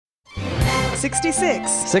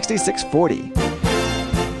6640.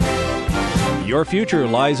 Your future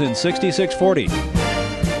lies in 6640.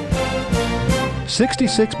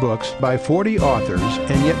 66 books by 40 authors,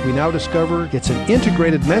 and yet we now discover it's an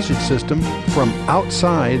integrated message system from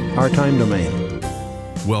outside our time domain.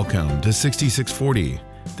 Welcome to 6640,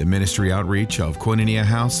 the ministry outreach of Koinonia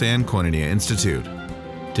House and Koinonia Institute.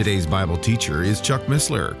 Today's Bible teacher is Chuck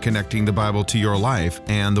Missler, connecting the Bible to your life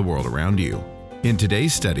and the world around you. In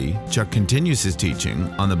today's study, Chuck continues his teaching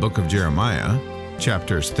on the book of Jeremiah,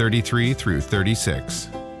 chapters 33 through 36.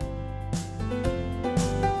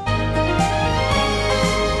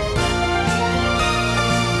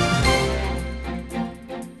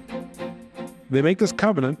 They make this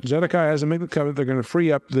covenant. Zedekiah has to make the covenant. They're going to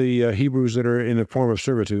free up the Hebrews that are in a form of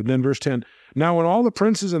servitude. And then verse 10, now when all the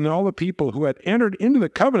princes and all the people who had entered into the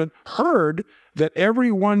covenant heard that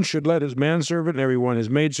every one should let his manservant and every one his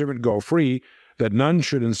maidservant go free, that none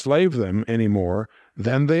should enslave them any more,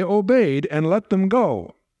 then they obeyed and let them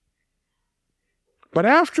go. But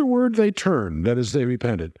afterward they turned, that is, they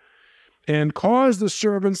repented, and caused the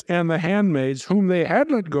servants and the handmaids whom they had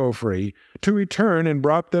let go free to return and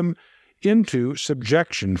brought them into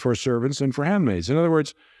subjection for servants and for handmaids. In other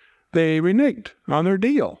words, they reneged on their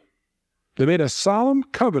deal. They made a solemn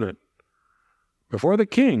covenant before the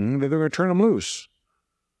king that they were going to turn them loose.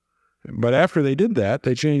 But after they did that,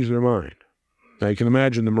 they changed their mind. Now you can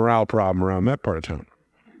imagine the morale problem around that part of town.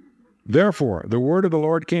 Therefore, the word of the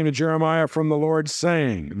Lord came to Jeremiah from the Lord,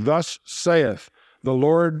 saying, Thus saith the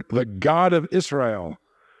Lord, the God of Israel,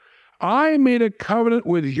 I made a covenant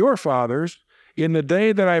with your fathers in the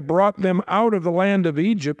day that I brought them out of the land of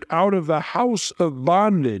Egypt, out of the house of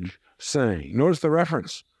bondage, saying, notice the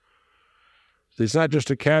reference. It's not just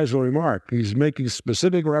a casual remark. He's making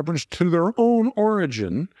specific reference to their own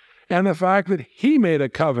origin and the fact that he made a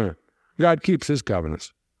covenant. God keeps his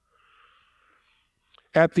covenants.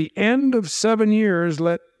 At the end of 7 years,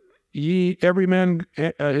 let ye every man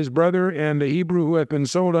his brother and a Hebrew who hath been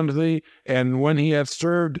sold unto thee, and when he hath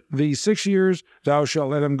served thee 6 years, thou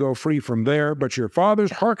shalt let him go free from there. But your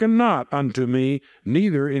fathers hearkened not unto me,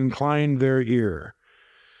 neither inclined their ear.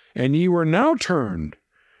 And ye were now turned,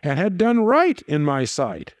 and had done right in my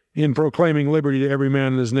sight, in proclaiming liberty to every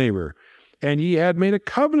man and his neighbor. And ye had made a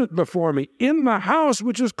covenant before me in the house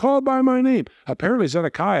which is called by my name. Apparently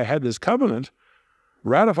Zedekiah had this covenant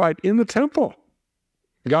ratified in the temple.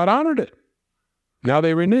 God honored it. Now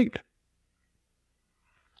they reneged.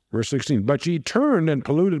 Verse 16, but ye turned and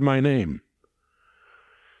polluted my name.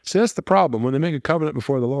 See, that's the problem. When they make a covenant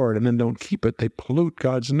before the Lord and then don't keep it, they pollute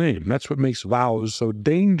God's name. That's what makes vows so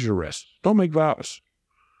dangerous. Don't make vows.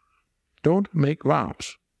 Don't make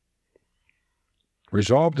vows.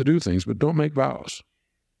 Resolve to do things, but don't make vows,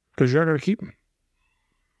 because you're not going to keep them.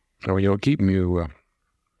 And when you don't keep them, you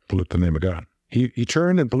pollute the name of God. He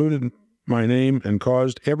turned and polluted my name, and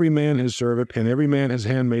caused every man his servant and every man his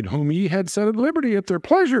handmaid, whom ye had set at liberty at their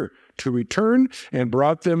pleasure, to return, and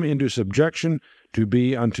brought them into subjection to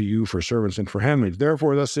be unto you for servants and for handmaids.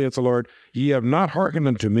 Therefore, thus saith the Lord, ye have not hearkened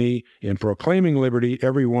unto me in proclaiming liberty,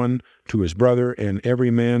 every one to his brother, and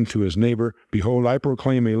every man to his neighbor. Behold, I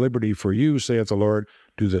proclaim a liberty for you, saith the Lord,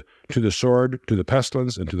 to the sword, to the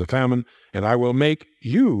pestilence, and to the famine, and I will make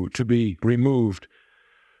you to be removed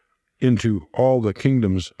into all the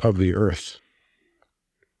kingdoms of the earth.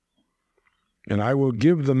 And I will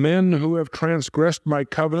give the men who have transgressed my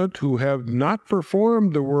covenant, who have not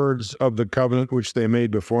performed the words of the covenant which they made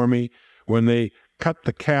before me, when they cut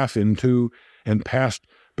the calf in two and passed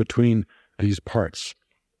between these parts.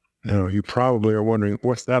 Now, you probably are wondering,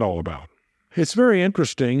 what's that all about? It's very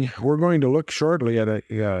interesting. We're going to look shortly at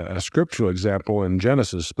a scriptural example in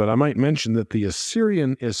Genesis, but I might mention that the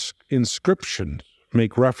Assyrian inscriptions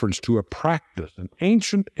make reference to a practice, an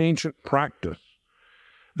ancient practice,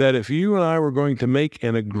 that if you and I were going to make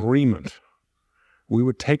an agreement, we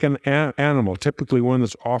would take an animal, typically one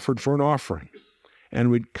that's offered for an offering, and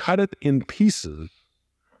we'd cut it in pieces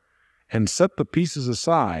and set the pieces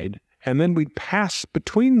aside, and then we'd pass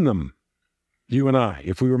between them, you and I,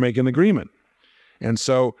 if we were making an agreement. And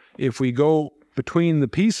so if we go between the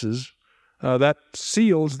pieces, that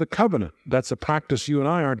seals the covenant. That's a practice you and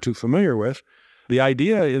I aren't too familiar with. The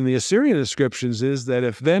idea in the Assyrian inscriptions is that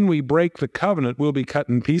if then we break the covenant, we'll be cut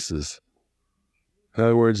in pieces. In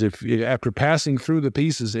other words, if after passing through the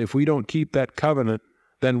pieces, if we don't keep that covenant,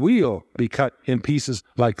 then we'll be cut in pieces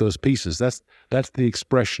like those pieces. That's the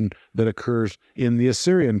expression that occurs in the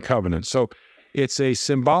Assyrian covenant. So it's a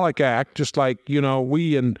symbolic act, just like,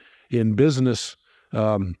 we in business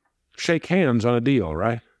shake hands on a deal,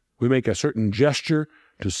 right? We make a certain gesture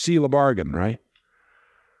to seal a bargain, right?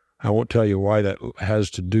 I won't tell you why that has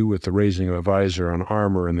to do with the raising of a visor on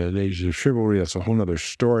armor in the age of chivalry. That's a whole other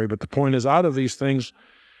story. But the point is, out of these things,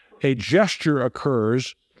 a gesture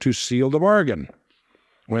occurs to seal the bargain.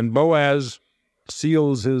 When Boaz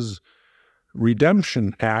seals his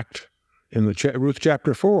redemption act in the Ruth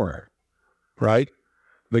chapter 4, right?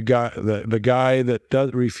 The guy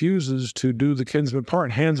that refuses to do the kinsman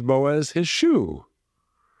part hands Boaz his shoe.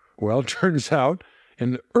 Well, it turns out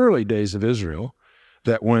in the early days of Israel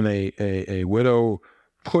that when a widow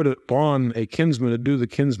put upon a kinsman to do the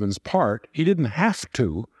kinsman's part, he didn't have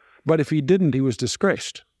to, but if he didn't, he was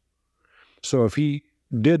disgraced. So if he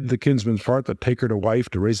did the kinsman's part, to take her to wife,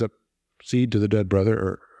 to raise up seed to the dead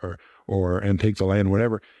brother, or and take the land,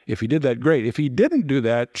 whatever, if he did that, great. If he didn't do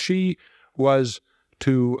that, she was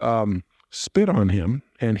to spit on him,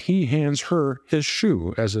 and he hands her his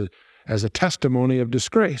shoe as a testimony of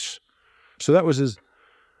disgrace. So that was his,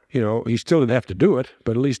 he still didn't have to do it,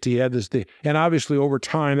 but at least he had this thing. And obviously over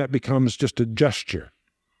time that becomes just a gesture.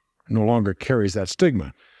 No longer carries that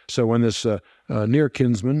stigma. So when this near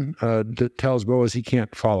kinsman tells Boaz he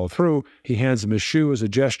can't follow through, he hands him his shoe as a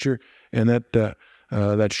gesture, and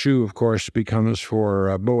that shoe, of course, becomes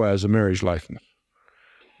for Boaz a marriage license.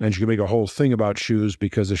 And you can make a whole thing about shoes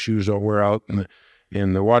because the shoes don't wear out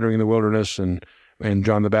in the wandering in the wilderness, and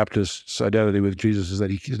John the Baptist's identity with Jesus is that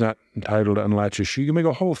he's not entitled to unlatch his shoe. You can make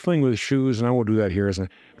a whole thing with shoes, and I won't do that here. The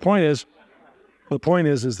point is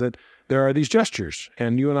that there are these gestures,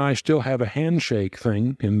 and you and I still have a handshake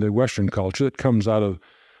thing in the Western culture that comes out of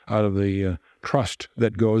the trust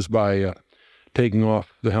that goes by taking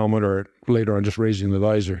off the helmet or later on just raising the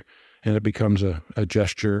visor, and it becomes a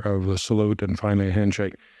gesture of a salute and finally a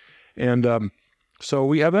handshake. And so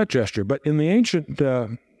we have that gesture. But in the ancient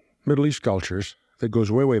Middle East cultures, that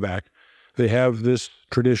goes way, way back, they have this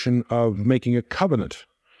tradition of making a covenant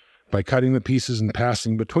by cutting the pieces and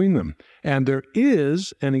passing between them. And there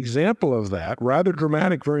is an example of that, rather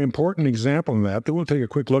dramatic, very important example of that we'll take a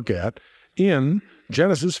quick look at in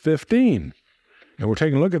Genesis 15. And we're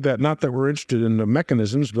taking a look at that, not that we're interested in the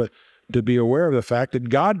mechanisms, but to be aware of the fact that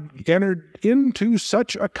God entered into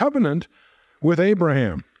such a covenant with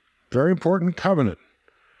Abraham. Very important covenant.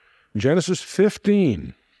 Genesis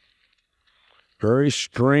 15. Very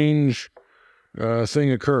strange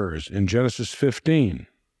thing occurs in Genesis 15.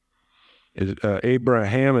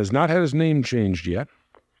 Abraham has not had his name changed yet.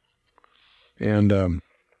 And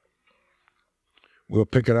we'll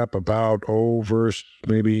pick it up about, verse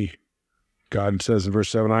maybe, God says in verse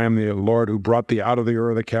 7, I am the Lord who brought thee out of the Ur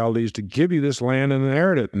of the Chaldees to give you this land and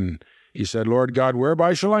inherit it. And he said, Lord God,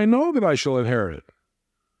 whereby shall I know that I shall inherit it?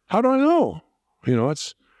 How do I know?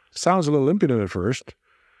 It sounds a little impudent at first.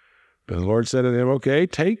 But the Lord said to him, okay,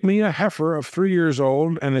 take me a heifer of 3 years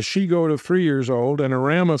old, and a she-goat of 3 years old, and a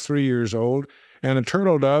ram of 3 years old, and a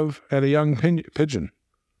turtle dove, and a young pigeon.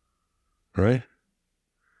 Right?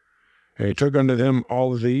 And he took unto them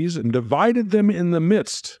all of these, and divided them in the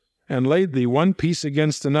midst, and laid thee one piece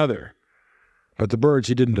against another. But the birds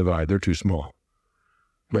he didn't divide, they're too small.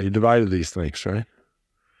 But he divided these things, right?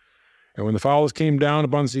 And when the fowls came down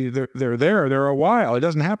upon the sea, they're a while. It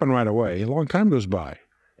doesn't happen right away. A long time goes by.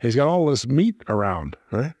 He's got all this meat around,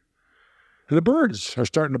 right? And the birds are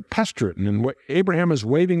starting to pester it, and Abraham is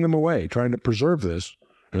waving them away, trying to preserve this,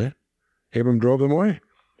 right? Abraham drove them away.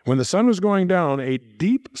 When the sun was going down, a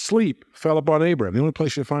deep sleep fell upon Abraham. The only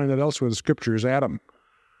place you find that elsewhere in the Scripture is Adam.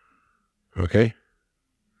 Okay?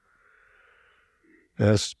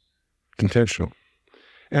 That's intentional.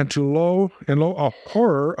 And lo, a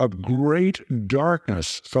horror of great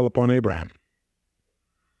darkness fell upon Abraham.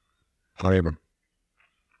 On Abram.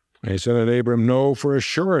 And he said unto Abram, know for a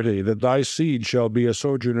surety that thy seed shall be a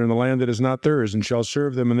sojourner in the land that is not theirs, and shall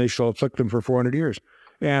serve them, and they shall afflict them for 400 years.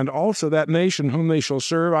 And also that nation whom they shall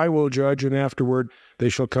serve I will judge, and afterward they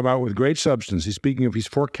shall come out with great substance. He's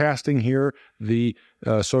forecasting here the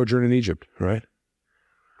sojourn in Egypt, right?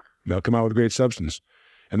 They'll come out with great substance.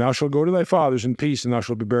 And thou shalt go to thy fathers in peace, and thou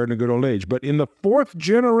shalt be buried in a good old age. But in the 4th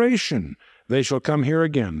generation they shall come here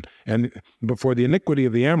again, and before the iniquity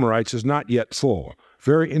of the Amorites is not yet full.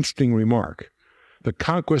 Very interesting remark. The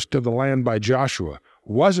conquest of the land by Joshua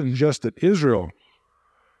wasn't just that Israel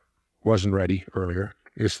wasn't ready earlier.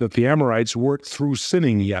 It's that the Amorites weren't through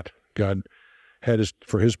sinning yet. God had,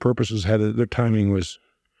 for his purposes, their timing was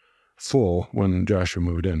full when Joshua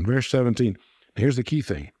moved in. Verse 17, here's the key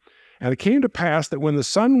thing. And it came to pass that when the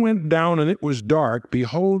sun went down and it was dark,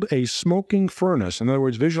 behold, a smoking furnace. In other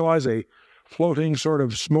words, visualize a floating sort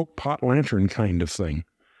of smoke pot lantern kind of thing.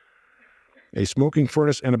 A smoking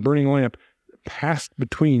furnace and a burning lamp passed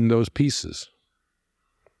between those pieces.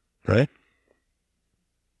 Right?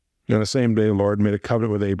 And the same day the Lord made a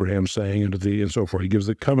covenant with Abraham, saying unto thee, and so forth. He gives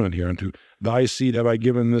the covenant here, unto thy seed have I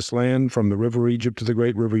given this land, from the river Egypt to the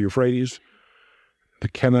great river Euphrates. The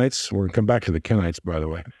Kenites, we're going to come back to the Kenites, by the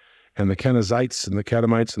way, and the Kenizzites, and the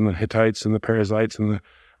Kadamites, and the Hittites, and the Perizzites, and the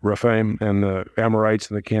Rephaim, and the Amorites,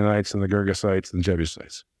 and the Canaanites, and the Girgasites, and the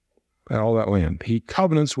Jebusites. And all that land. He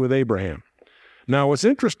covenants with Abraham. Now, what's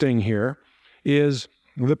interesting here is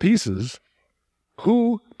the pieces.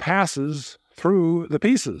 Who passes through the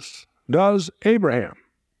pieces? Does Abraham?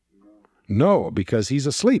 No, because he's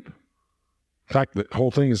asleep. In fact, the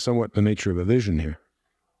whole thing is somewhat the nature of a vision here.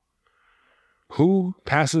 Who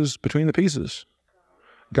passes between the pieces?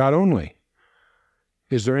 God only.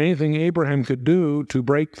 Is there anything Abraham could do to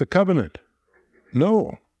break the covenant?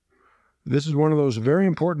 No. This is one of those very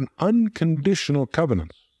important unconditional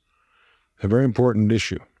covenants. A very important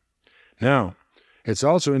issue. Now, it's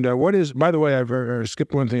also into what is, by the way, I've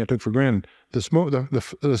skipped one thing I took for granted. The smoke,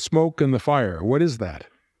 the smoke and the fire. What is that?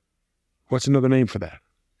 What's another name for that?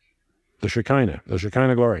 The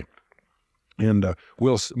Shekinah glory. And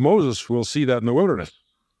Moses will see that in the wilderness.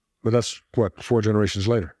 But that's, 4 generations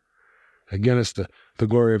later. Again, it's the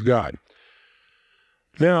glory of God.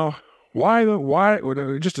 Now, why,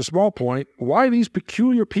 just a small point, why these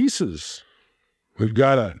peculiar pieces? We've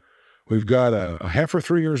got a heifer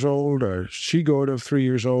 3 years old, a she-goat of 3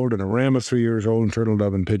 years old, and a ram of 3 years old, and turtle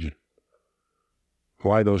dove and pigeon.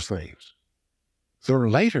 Why those things? They're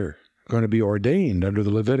later going to be ordained under the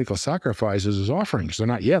Levitical sacrifices as offerings. They're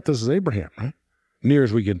not yet. This is Abraham, right? Near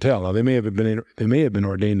as we can tell. Now, they may have been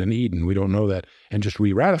ordained in Eden. We don't know that, and just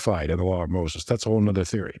re-ratified in the law of Moses. That's a whole other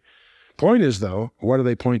theory. Point is, though, what do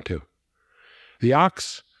they point to? The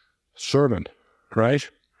ox, servant, right?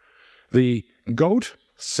 The goat,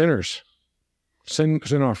 sinners, sin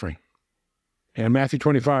offering. And Matthew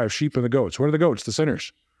 25, sheep and the goats. What are the goats? The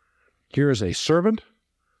sinners. Here is a servant,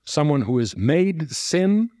 someone who is made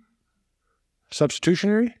sin,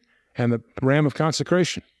 substitutionary, and the ram of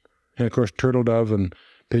consecration. And of course, turtle dove and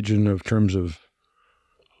pigeon of terms of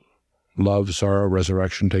love, sorrow,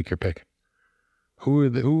 resurrection, take your pick.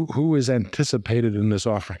 Who is anticipated in this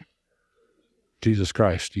offering? Jesus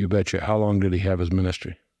Christ, you betcha. How long did he have his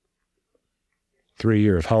ministry? 3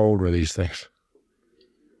 years. How old were these things?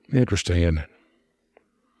 Interesting, isn't it?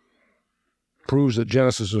 Proves that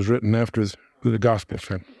Genesis was written after the Gospels.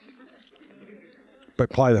 But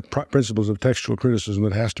apply the principles of textual criticism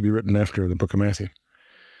that has to be written after the book of Matthew.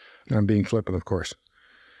 I'm being flippant, of course.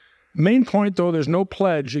 Main point, though, there's no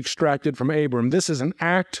pledge extracted from Abram. This is an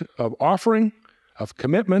act of offering, of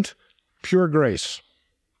commitment, pure grace.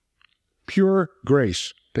 Pure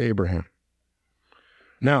grace to Abraham.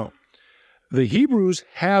 Now, the Hebrews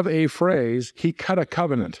have a phrase, he cut a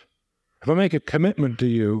covenant. If I make a commitment to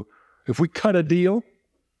you, if we cut a deal,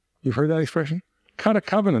 you've heard that expression? Cut a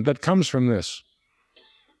covenant, that comes from this.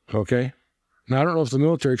 Okay? Now, I don't know if the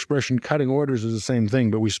military expression cutting orders is the same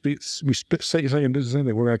thing, but we say the same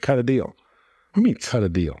thing. We're going to cut a deal. What do you mean cut a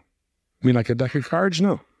deal? You mean like a deck of cards?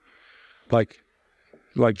 No. Like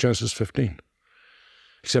Genesis 15.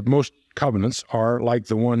 Except most covenants are like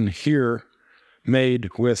the one here made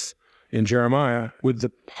in Jeremiah, with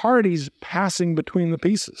the parties passing between the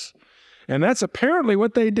pieces. And that's apparently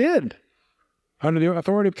what they did under the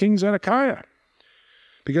authority of King Zedekiah.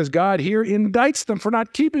 Because God here indicts them for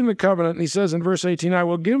not keeping the covenant. And he says in verse 18, I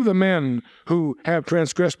will give the men who have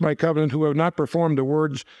transgressed my covenant, who have not performed the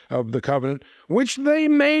words of the covenant, which they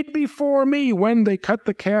made before me when they cut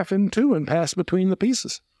the calf in two and passed between the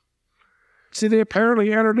pieces. See, they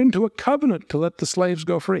apparently entered into a covenant to let the slaves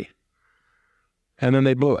go free. And then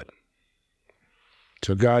they blew it.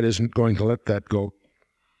 So God isn't going to let that go.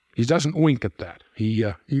 He doesn't wink at that. He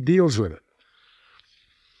deals with it.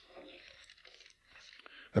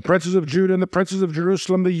 The princes of Judah and the princes of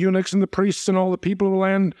Jerusalem, the eunuchs and the priests and all the people of the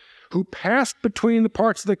land who passed between the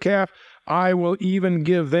parts of the calf, I will even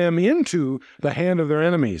give them into the hand of their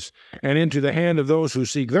enemies and into the hand of those who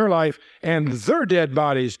seek their life, and their dead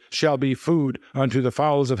bodies shall be food unto the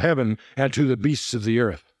fowls of heaven and to the beasts of the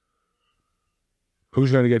earth.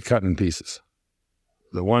 Who's going to get cut in pieces?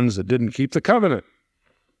 The ones that didn't keep the covenant.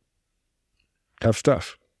 Tough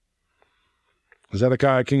stuff.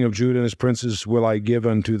 Zedekiah, king of Judah, and his princes will I give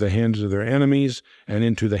unto the hands of their enemies, and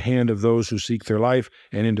into the hand of those who seek their life,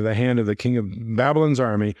 and into the hand of the king of Babylon's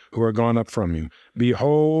army, who are gone up from you.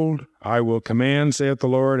 Behold, I will command, saith the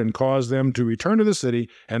Lord, and cause them to return to the city,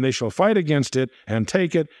 and they shall fight against it, and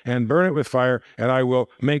take it, and burn it with fire, and I will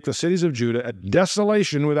make the cities of Judah a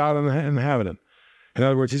desolation without an inhabitant. In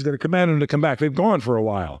other words, he's going to command them to come back. They've gone for a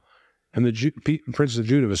while. And the princes of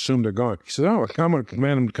Judah have assumed they're gone. He said, I'm going to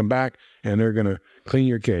command them to come back, and they're going to clean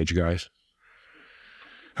your cage, guys.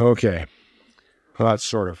 Okay. Well, that's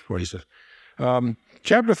sort of what he says.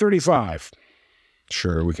 Chapter 35.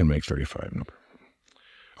 Sure, we can make 35. No.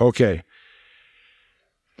 Okay.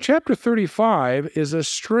 Chapter 35 is a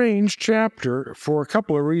strange chapter for a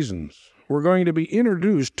couple of reasons. We're going to be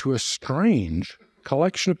introduced to a strange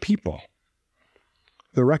collection of people,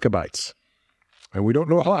 the Rechabites. And we don't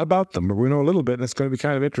know a lot about them, but we know a little bit, and it's going to be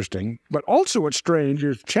kind of interesting. But also what's strange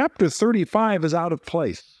is chapter 35 is out of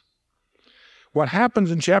place. What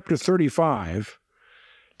happens in chapter 35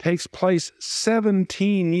 takes place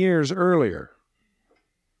 17 years earlier.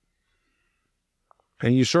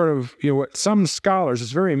 And you sort of, what some scholars,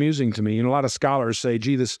 it's very amusing to me, a lot of scholars say,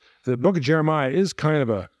 gee, the book of Jeremiah is kind of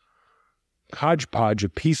a hodgepodge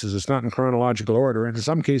of pieces. It's not in chronological order, and in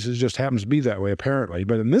some cases it just happens to be that way, apparently.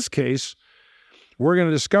 But in this case, we're going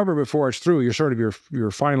to discover before it's through,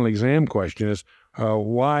 your final exam question is,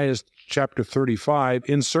 why is chapter 35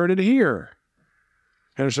 inserted here?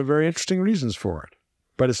 And there's some very interesting reasons for it.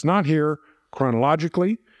 But it's not here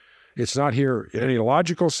chronologically. It's not here in any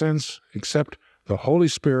logical sense, except the Holy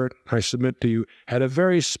Spirit, I submit to you, had a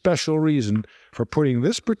very special reason for putting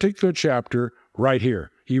this particular chapter right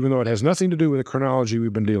here, even though it has nothing to do with the chronology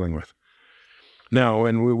we've been dealing with. Now,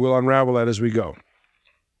 and we will unravel that as we go.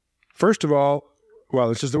 First of all,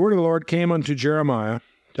 it says, the word of the Lord came unto Jeremiah,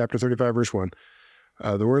 chapter 35, verse 1.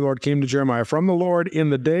 The word of the Lord came to Jeremiah from the Lord in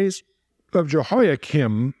the days of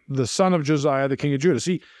Jehoiakim, the son of Josiah, the king of Judah.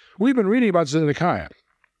 See, we've been reading about Zedekiah,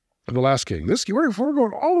 the last king. We're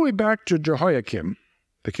going all the way back to Jehoiakim,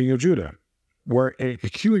 the king of Judah, where a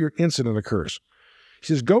peculiar incident occurs. He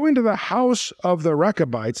says, go into the house of the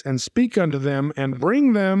Rechabites and speak unto them and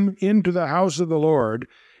bring them into the house of the Lord,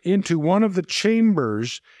 into one of the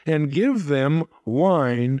chambers, and give them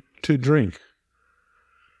wine to drink.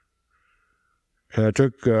 And I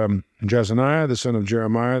took Jezaniah, the son of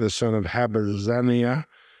Jeremiah, the son of Habazaniah,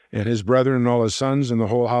 and his brethren and all his sons, and the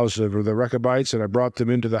whole house of the Rechabites, and I brought them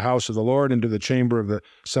into the house of the Lord, into the chamber of the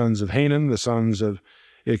sons of Hanan, the sons of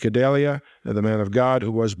Icadaliah, the man of God,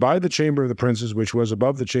 who was by the chamber of the princes, which was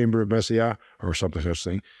above the chamber of Messiah, or something such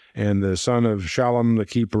thing, and the son of Shallum, the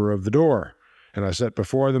keeper of the door. And I set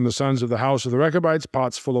before them the sons of the house of the Rechabites,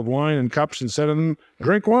 pots full of wine and cups, and said unto them,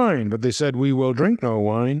 drink wine. But they said, we will drink no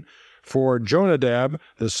wine. For Jonadab,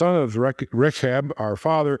 the son of Rechab, our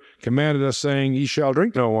father, commanded us, saying, ye shall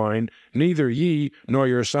drink no wine, neither ye nor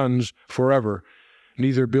your sons forever,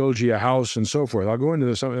 neither build ye a house, and so forth. I'll go into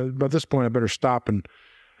this, but at this point I better stop and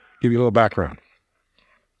give you a little background,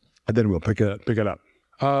 and then we'll pick it up.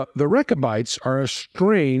 The Rechabites are a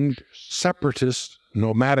strange, separatist,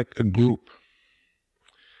 nomadic group.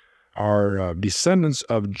 Are descendants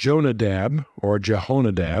of Jonadab, or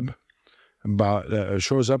Jehonadab,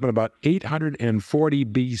 shows up in about 840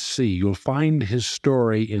 BC. You'll find his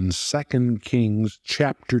story in 2 Kings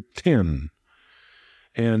chapter 10.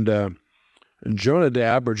 And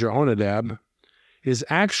Jonadab, or Jehonadab, is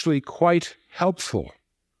actually quite helpful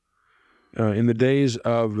in the days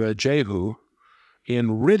of Jehu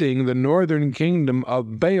in ridding the northern kingdom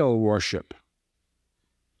of Baal worship.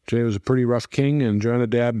 Jehu was a pretty rough king, and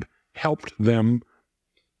Jonadab helped them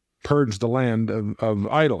purge the land of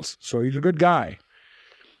idols. So he's a good guy.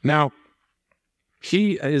 Now,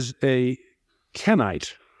 he is a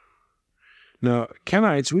Kenite. Now,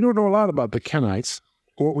 Kenites, we don't know a lot about the Kenites.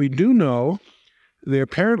 What we do know, they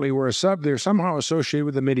apparently were they're somehow associated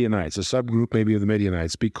with the Midianites, a subgroup maybe of the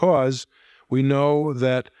Midianites, because we know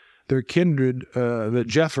that their kindred, that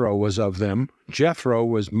Jethro was of them. Jethro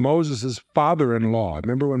was Moses' father-in-law.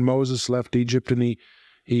 Remember when Moses left Egypt and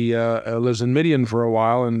he lives in Midian for a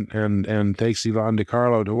while and takes Yvonne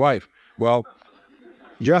DiCarlo to wife. Well,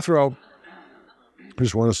 Jethro, I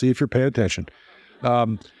just want to see if you're paying attention.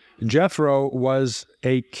 Jethro was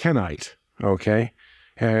a Kenite, okay?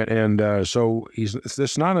 And so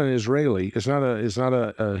it's not an Israeli, it's not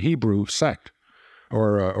a Hebrew sect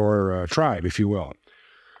or a tribe, if you will.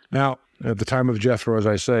 Now, at the time of Jethro, as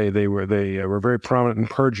I say, they were very prominent in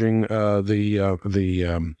purging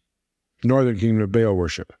the northern kingdom of Baal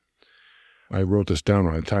worship. I wrote this down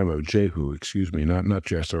on the time of Jehu, not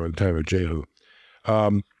Jethro, at the time of Jehu.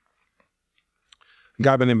 A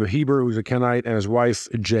guy by the name of Heber, who was a Kenite, and his wife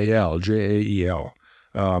Jael, Jael.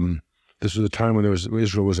 This was a time when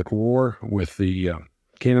Israel was at war with the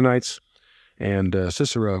Canaanites, and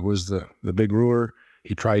Sisera was the big ruler.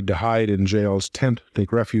 He tried to hide in Jael's tent,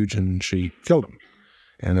 take refuge, and she killed him.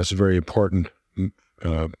 And that's a very important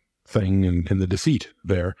thing in the defeat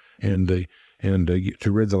there, and to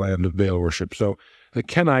rid the land of Baal worship. So the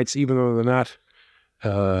Kenites, even though they're not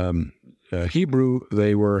Hebrew,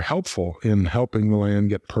 they were helpful in helping the land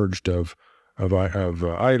get purged of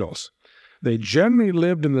idols. They generally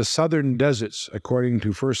lived in the southern deserts, according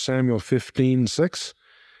to 1 Samuel 15:6,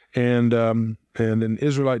 and in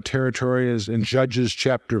Israelite territory is in Judges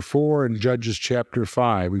chapter 4 and Judges chapter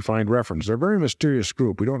 5. We find reference. They're a very mysterious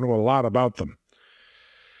group. We don't know a lot about them.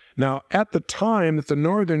 Now, at the time that the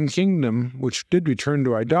northern kingdom, which did return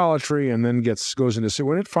to idolatry and then goes into sin,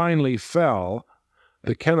 when it finally fell,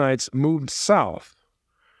 the Kenites moved south.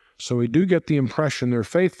 So we do get the impression they're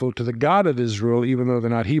faithful to the God of Israel, even though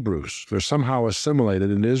they're not Hebrews. They're somehow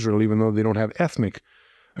assimilated into Israel, even though they don't have ethnic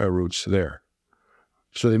roots there.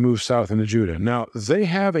 So they move south into Judah. Now, they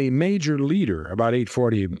have a major leader about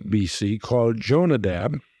 840 BC called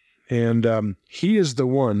Jonadab, and he is the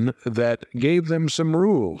one that gave them some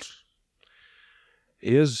rules.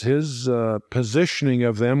 His positioning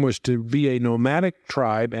of them was to be a nomadic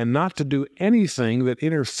tribe and not to do anything that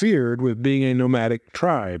interfered with being a nomadic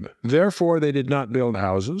tribe. Therefore, they did not build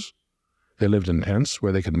houses. They lived in tents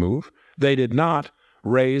where they could move. They did not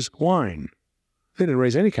raise wine. They didn't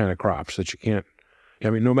raise any kind of crops that you can't.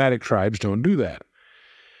 Nomadic tribes don't do that.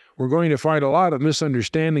 We're going to find a lot of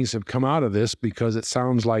misunderstandings have come out of this because it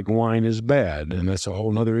sounds like wine is bad, and that's a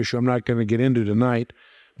whole other issue I'm not going to get into tonight.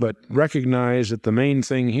 But recognize that the main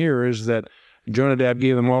thing here is that Jonadab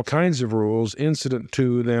gave them all kinds of rules incident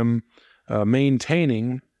to them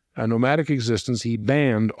maintaining a nomadic existence. He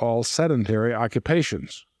banned all sedentary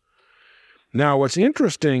occupations. Now, what's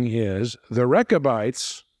interesting is the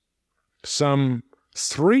Rechabites, for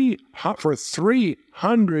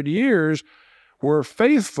 300 years, were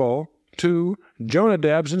faithful to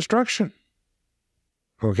Jonadab's instruction.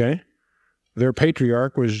 Okay? Their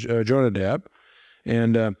patriarch was Jonadab.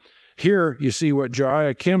 And here you see what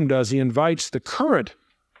Jehoiakim does. He invites the current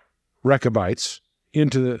Rechabites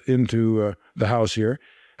into the house here,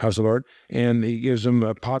 house of the Lord, and he gives them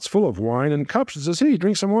pots full of wine and cups and says, "Hey,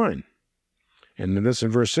 drink some wine." And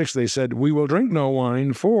in verse 6, they said, "We will drink no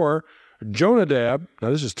wine, for Jonadab,"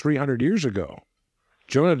 now this is 300 years ago,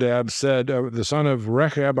 Jonadab said, the son of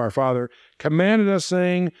Rechab, our father, commanded us,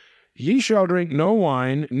 saying, "Ye shall drink no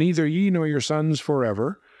wine, neither ye nor your sons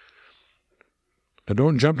forever." Now,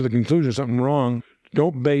 don't jump to the conclusion of something wrong.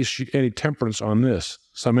 Don't base any temperance on this.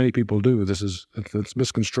 So many people do. It's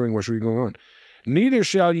misconstruing what's really going on. "Neither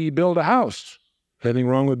shall ye build a house." Anything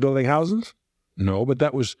wrong with building houses? No, but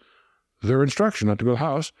that was their instruction, not to build a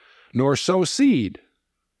house. "Nor sow seed,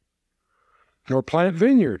 nor plant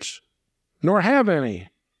vineyards, nor have any.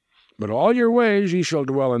 But all your ways ye shall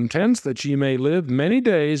dwell in tents, that ye may live many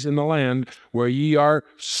days in the land where ye are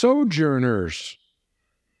sojourners."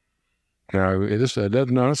 Now,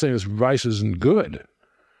 I'm not saying this advice isn't good.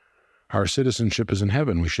 Our citizenship is in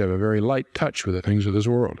heaven. We should have a very light touch with the things of this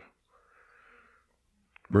world.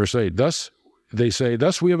 Verse 8, "Thus they say,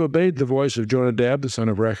 Thus we have obeyed the voice of Jonadab, the son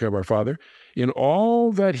of Rechab, our father, in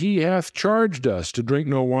all that he hath charged us, to drink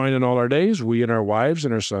no wine in all our days, we and our wives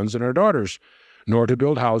and our sons and our daughters, nor to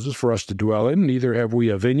build houses for us to dwell in, neither have we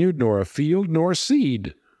a vineyard, nor a field, nor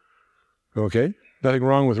seed." Okay? Nothing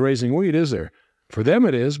wrong with raising wheat, is there? For them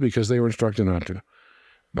it is, because they were instructed not to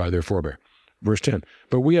by their forebear. Verse 10,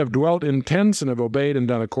 "But we have dwelt in tents and have obeyed and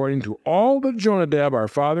done according to all that Jonadab our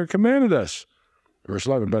father commanded us." Verse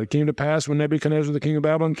 11, "But it came to pass when Nebuchadnezzar the king of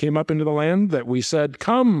Babylon came up into the land that we said,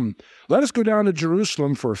 Come, let us go down to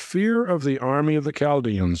Jerusalem for fear of the army of the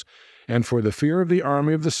Chaldeans and for the fear of the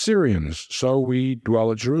army of the Syrians. So we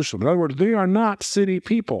dwell at Jerusalem." In other words, they are not city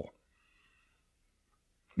people.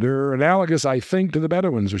 They're analogous, I think, to the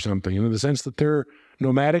Bedouins or something, in the sense that they're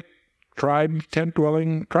nomadic tribe,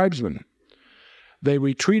 tent-dwelling tribesmen. They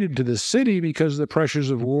retreated to the city because of the pressures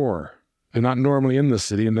of war. They're not normally in the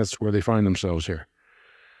city, and that's where they find themselves here.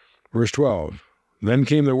 Verse 12, "Then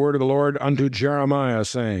came the word of the Lord unto Jeremiah,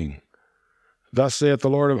 saying, Thus saith the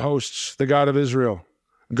Lord of hosts, the God of Israel,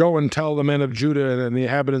 Go and tell the men of Judah and the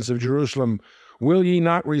inhabitants of Jerusalem, Will ye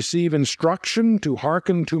not receive instruction to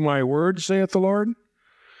hearken to my word, saith the Lord?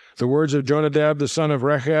 The words of Jonadab the son of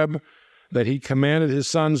Rechab, that he commanded his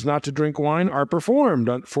sons not to drink wine, are performed,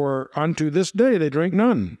 for unto this day they drink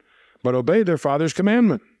none, but obey their father's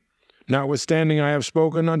commandment. Notwithstanding I have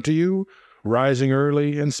spoken unto you, rising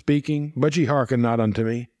early and speaking, but ye hearken not unto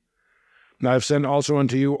me. And I have sent also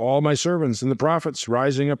unto you all my servants and the prophets,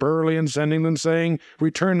 rising up early and sending them, saying,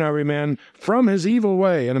 Return now every man from his evil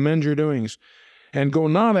way, and amend your doings, and go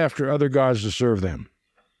not after other gods to serve them.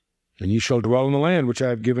 And ye shall dwell in the land which I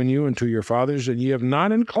have given you and to your fathers, and ye have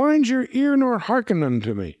not inclined your ear nor hearkened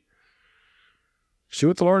unto me. See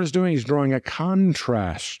what the Lord is doing? He's drawing a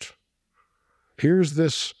contrast. Here's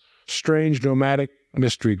this strange nomadic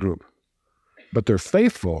mystery group, but they're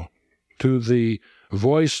faithful to the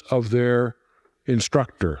voice of their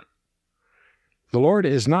instructor. The Lord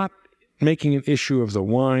is not making an issue of the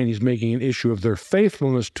wine. He's making an issue of their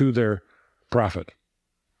faithfulness to their prophet.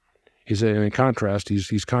 In contrast,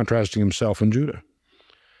 he's contrasting himself and Judah.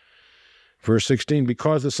 Verse 16,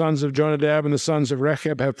 because the sons of Jonadab and the sons of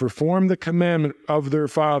Rechab have performed the commandment of their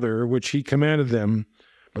father, which he commanded them,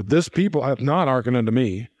 but this people hath not hearkened unto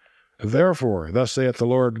me. Therefore, thus saith the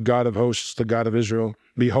Lord God of hosts, the God of Israel,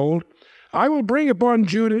 behold, I will bring upon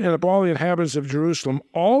Judah and upon all the inhabitants of Jerusalem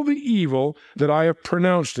all the evil that I have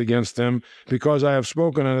pronounced against them, because I have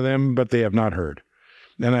spoken unto them, but they have not heard.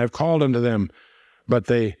 And I have called unto them, but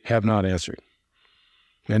they have not answered.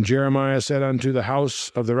 And Jeremiah said unto the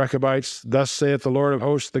house of the Rechabites, thus saith the Lord of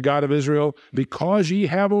hosts, the God of Israel, because ye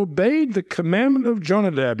have obeyed the commandment of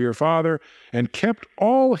Jonadab your father, and kept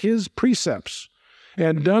all his precepts,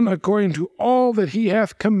 and done according to all that he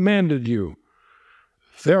hath commanded you.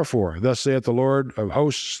 Therefore, thus saith the Lord of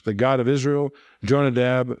hosts, the God of Israel,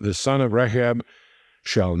 Jonadab, the son of Rechab,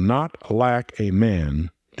 shall not lack a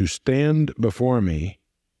man to stand before me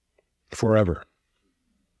forever.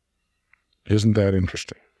 Isn't that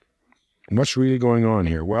interesting? What's really going on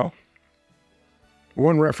here? Well,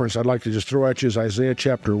 one reference I'd like to just throw at you is Isaiah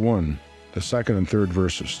chapter 1, the second and third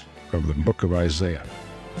verses of the book of Isaiah.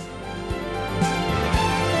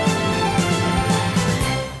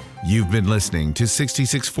 You've been listening to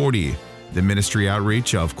 6640, the ministry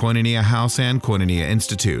outreach of Koinonia House and Koinonia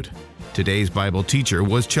Institute. Today's Bible teacher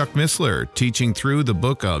was Chuck Missler, teaching through the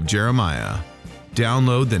book of Jeremiah.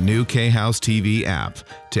 Download the new K-House TV app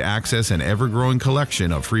to access an ever-growing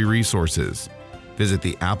collection of free resources. Visit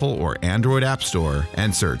the Apple or Android App Store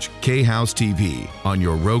and search K-House TV on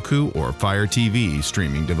your Roku or Fire TV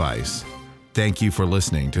streaming device. Thank you for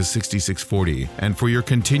listening to 6640 and for your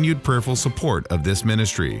continued prayerful support of this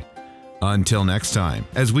ministry. Until next time,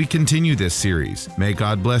 as we continue this series, may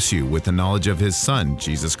God bless you with the knowledge of His Son,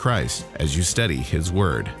 Jesus Christ, as you study His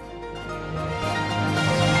Word.